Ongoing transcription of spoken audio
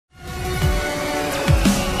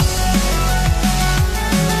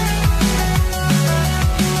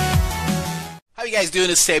you guys doing?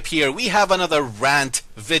 PESEP here. We have another rant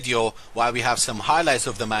video while we have some highlights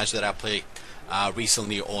of the match that I played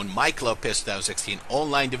recently on myClub PES 2016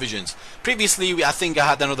 online divisions. Previously, I think I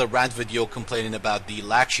had another rant video complaining about the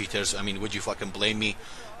lag cheaters. I mean, would you fucking blame me?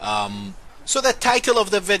 So the title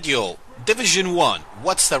of the video, Division 1,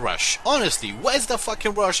 what's the rush? Honestly, what is the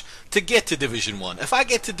fucking rush to get to Division 1? If I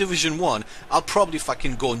get to Division 1, I'll probably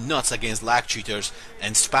fucking go nuts against lag cheaters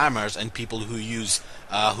and spammers and people who use,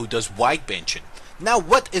 who does white benching. Now,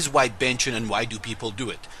 what is white benching and why do people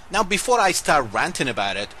do it? Now, before I start ranting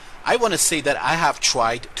about it, I want to say that I have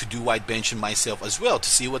tried to do white benching myself as well to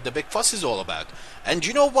see what the big fuss is all about. And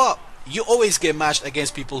you know what? You always get matched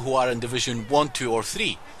against people who are in Division 1, 2 or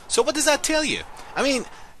 3. So what does that tell you? I mean,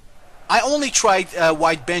 I only tried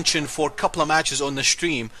white benching for a couple of matches on the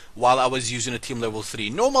stream while I was using a team level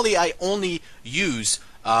 3. Normally I only use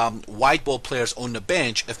white ball players on the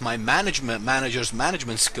bench if my manager's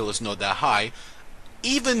management skill is not that high.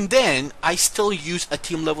 Even then I still use a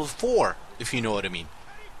team level 4, if you know what I mean.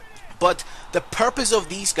 But the purpose of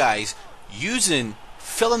these guys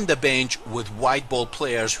filling the bench with white ball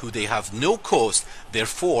players who they have no cost,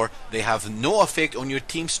 therefore they have no effect on your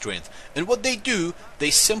team strength. And what they do, they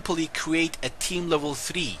simply create a team level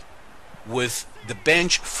 3 with the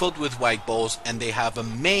bench filled with white balls, and they have a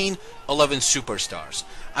main 11 superstars.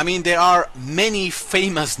 I mean, there are many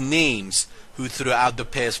famous names who throughout the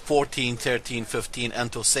PES 14, 13, 15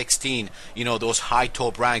 until 16, you know, those high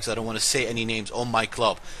top ranks, I don't want to say any names, on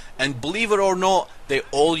myClub. And believe it or not, they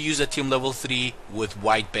all use a team level 3 with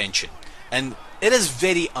white benching. And it is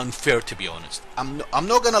very unfair, to be honest. I'm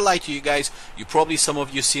not gonna lie to you guys. Probably some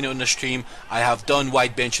of you seen it on the stream. I have done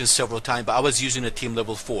white benching several times, but I was using a team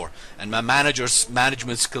level 4 and my manager's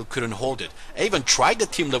management skill couldn't hold it. I even tried the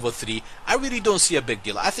team level 3. I really don't see a big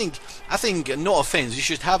deal. I think no offense, you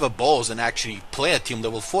should have a balls and actually play a team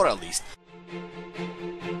level 4 at least.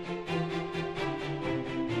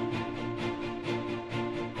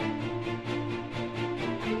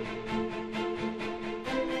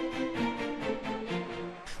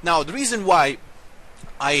 Now, the reason why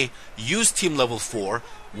I use team level 4,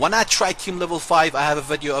 when I try team level 5, I have a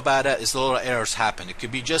video about it, is a lot of errors happen. It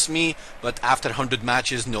could be just me, but after 100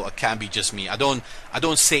 matches, no, it can't be just me. I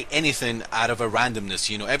don't say anything out of a randomness,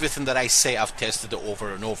 you know. Everything that I say, I've tested it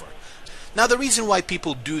over and over. Now, the reason why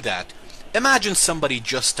people do that, imagine somebody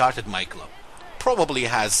just started myClub. Probably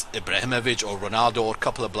has Ibrahimovic or Ronaldo or a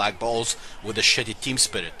couple of black balls with a shitty team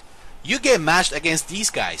spirit. You get matched against these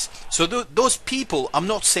guys. So those people, I'm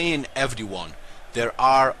not saying everyone. There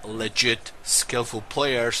are legit skillful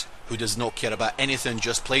players who does not care about anything,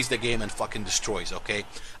 just plays the game and fucking destroys, okay?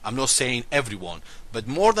 I'm not saying everyone, but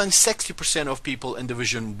more than 60% of people in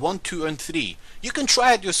Division 1, 2 and 3, you can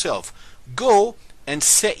try it yourself. Go and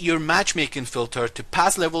set your matchmaking filter to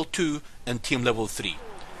PES level 2 and team level 3.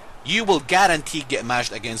 You will guarantee get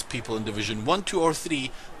matched against people in Division 1, 2 or 3,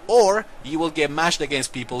 or you will get matched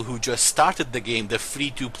against people who just started the game, the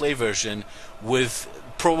free-to-play version, with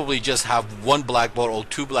probably just have 1 black ball or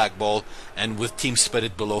 2 black ball and with team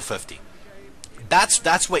spirit below 50.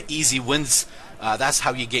 That's what easy wins. That's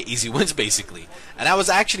how you get easy wins, basically. And I was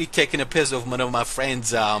actually taking a piss of one of my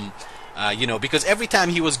friends, you know, because every time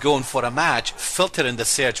he was going for a match, filtering the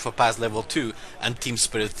search for PES level 2 and team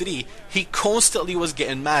spirit 3, he constantly was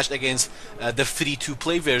getting matched against the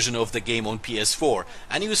free-to-play version of the game on PS4,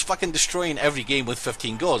 and he was fucking destroying every game with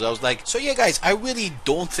 15 goals. I was like, so yeah guys, I really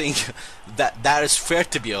don't think that is fair,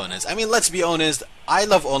 to be honest. I mean, let's be honest, I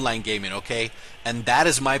love online gaming, okay? And that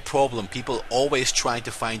is my problem. People always trying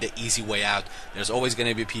to find the easy way out. There's always going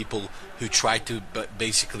to be people who try to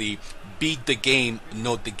basically beat the game,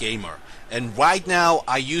 not the gamer. And right now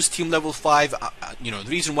I use team level 5. You know,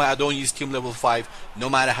 the reason why I don't use team level 5, no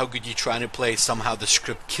matter how good you're trying to play, somehow the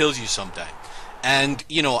script kills you sometime. And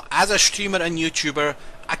you know, as a streamer and YouTuber,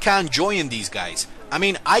 I can't join these guys. I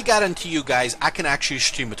mean, I guarantee you guys, I can actually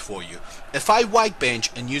stream it for you. If I white bench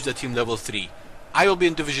and use the team level 3, I will be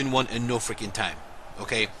in Division 1 in no freaking time,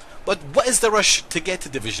 okay? But what is the rush to get to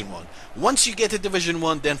Division 1? Once you get to Division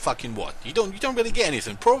 1, then fucking what? You don't really get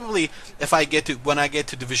anything. Probably when I get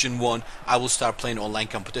to Division 1, I will start playing online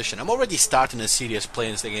competition. I'm already starting a serious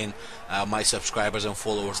playing again, my subscribers and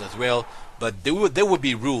followers as well. But there would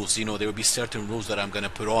be rules, you know, there would be certain rules that I'm gonna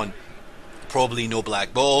put on. Probably no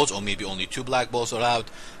black balls, or maybe only 2 black balls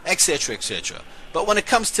allowed, etc, etc. But when it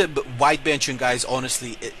comes to white benching, guys,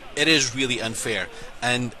 honestly, it is really unfair.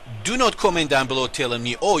 And do not comment down below telling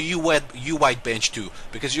me, oh, you white bench too,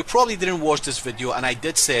 because you probably didn't watch this video, and I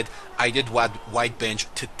did white bench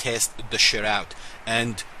to test the shit out.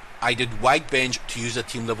 And I did white bench to use a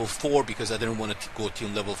team level 4 because I didn't want to go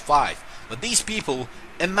team level 5. But these people,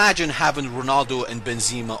 imagine having Ronaldo and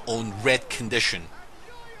Benzema on red condition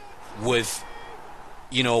with,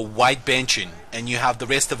 you know, white benching, and you have the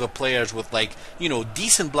rest of the players with, like, you know,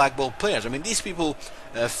 decent black ball players. I mean, these people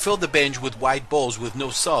fill the bench with white balls with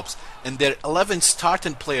no subs, and their 11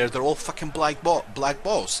 starting players, they're all fucking black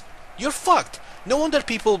balls. You're fucked. No wonder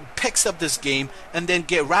people picks up this game and then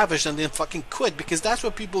get ravished and then fucking quit, because that's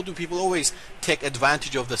what people do. People always take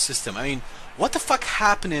advantage of the system. I mean, what the fuck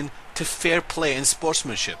happening to fair play and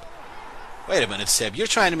sportsmanship? Wait a minute, Seb, you're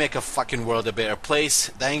trying to make a fucking world a better place?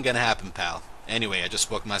 That ain't gonna happen, pal. Anyway, I just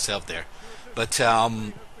spoke myself there. But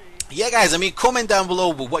yeah, guys, I mean, comment down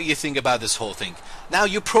below what you think about this whole thing. Now,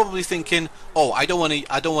 you're probably thinking, oh, I don't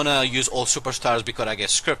want to use all superstars because I get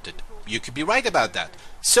scripted. You could be right about that.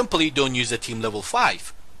 Simply don't use a team level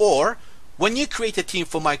 5. Or, when you create a team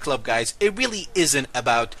for myClub, guys, it really isn't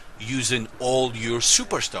about using all your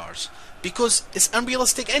superstars, because it's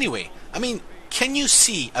unrealistic anyway. I mean, can you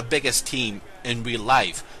see a biggest team in real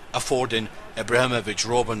life affording Ibrahimovic,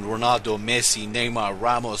 Robin, Ronaldo, Messi, Neymar,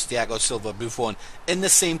 Ramos, Thiago Silva, Buffon in the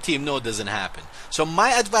same team? No, it doesn't happen. So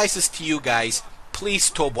my advice is to you guys, please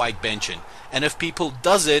stop white benching. And if people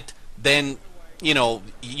does it, then, you know,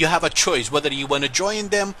 you have a choice whether you want to join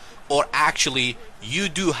them or actually you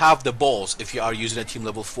do have the balls if you are using a team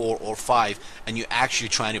level 4 or 5 and you're actually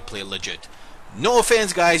trying to play legit. No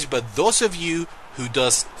offense, guys, but those of you who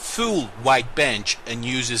does full white bench and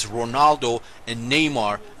uses Ronaldo and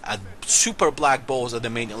Neymar at super black balls at the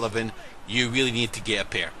main 11, you really need to get a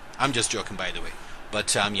pair. I'm just joking, by the way.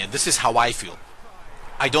 But yeah, this is how I feel.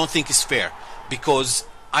 I don't think it's fair, because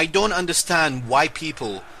I don't understand why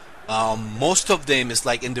people, most of them is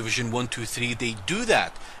like in Division 1, 2, 3, they do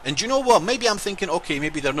that. And you know what, maybe I'm thinking, okay,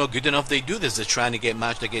 maybe they're not good enough, they do this, they're trying to get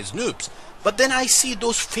matched against noobs. But then I see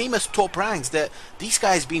those famous top ranks, that these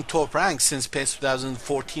guys been top ranks since PES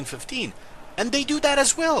 2014-15, and they do that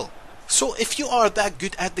as well. So if you are that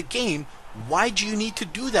good at the game, why do you need to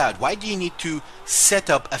do that? Why do you need to set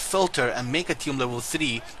up a filter and make a team level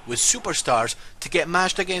 3 with superstars to get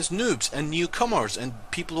matched against noobs and newcomers and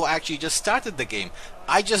people who actually just started the game?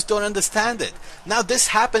 I just don't understand it. Now, this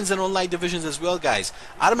happens in online divisions as well, guys.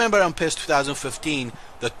 I remember on PES 2015,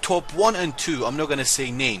 the top 1 and 2, I'm not going to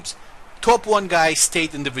say names, top 1 guy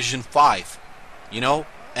stayed in Division 5, you know,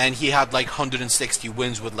 and he had like 160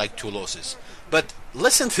 wins with like 2 losses. But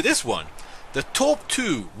listen to this one. The top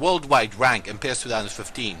 2 worldwide rank in PES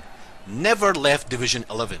 2015 never left Division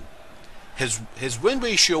 11. His win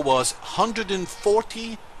ratio was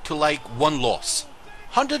 140 to like 1 loss.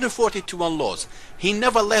 140 to 1 loss. He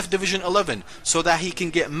never left Division 11 so that he can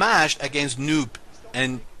get matched against noob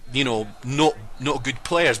and, you know, not good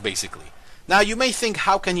players, basically. Now, you may think,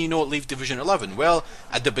 how can you not leave Division 11? Well,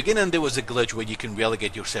 at the beginning there was a glitch where you can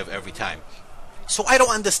relegate yourself every time. So I don't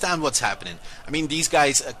understand what's happening. I mean, these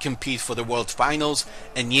guys compete for the World Finals,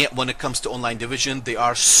 and yet when it comes to online division, they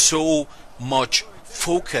are so much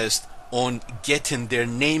focused on getting their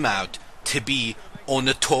name out to be on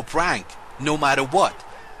the top rank, no matter what.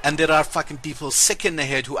 And there are fucking people sick in the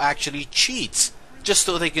head who actually cheats just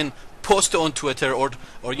so they can post it on Twitter or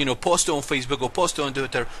you know, post it on Facebook or post it on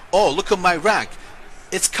Twitter. Oh, look at my rank.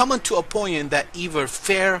 It's coming to a point that either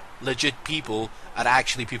fair, legit people are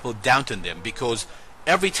actually people doubting them, because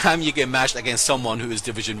every time you get matched against someone who is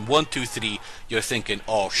Division 1, 2, 3, you're thinking,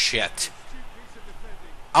 oh shit,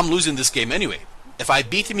 I'm losing this game anyway. If I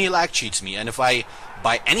beat him, he lag cheats me, and if I,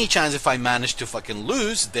 by any chance, if I manage to fucking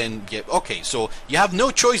lose, then yeah, okay, so you have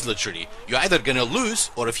no choice literally. You're either gonna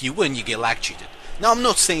lose, or if you win, you get lag cheated. Now, I'm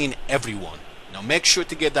not saying everyone. Now, make sure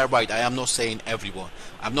to get that right. I am not saying everyone.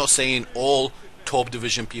 I'm not saying all top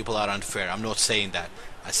division people are unfair. I'm not saying that.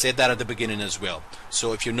 I said that at the beginning as well.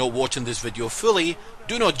 So if you're not watching this video fully,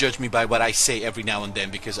 do not judge me by what I say every now and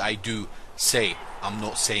then, because I do say I'm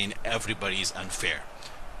not saying everybody is unfair.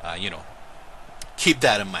 You know, keep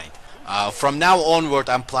that in mind. From now onward,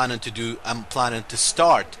 I'm planning to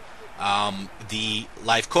start the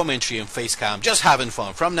live commentary and face cam, just having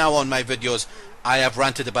fun. From now on, my videos, I have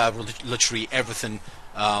ranted about literally everything.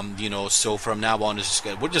 You know, so from now on,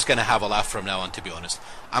 we're just gonna have a laugh from now on, to be honest.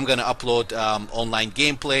 I'm gonna upload online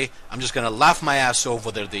gameplay. I'm just gonna laugh my ass off,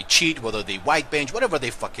 whether they cheat, whether they white bench, whatever they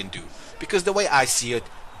fucking do. Because the way I see it,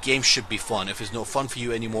 games should be fun. If it's no fun for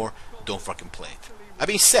you anymore, don't fucking play it. I've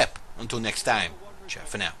been Sep. Until next time, ciao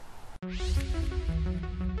for now.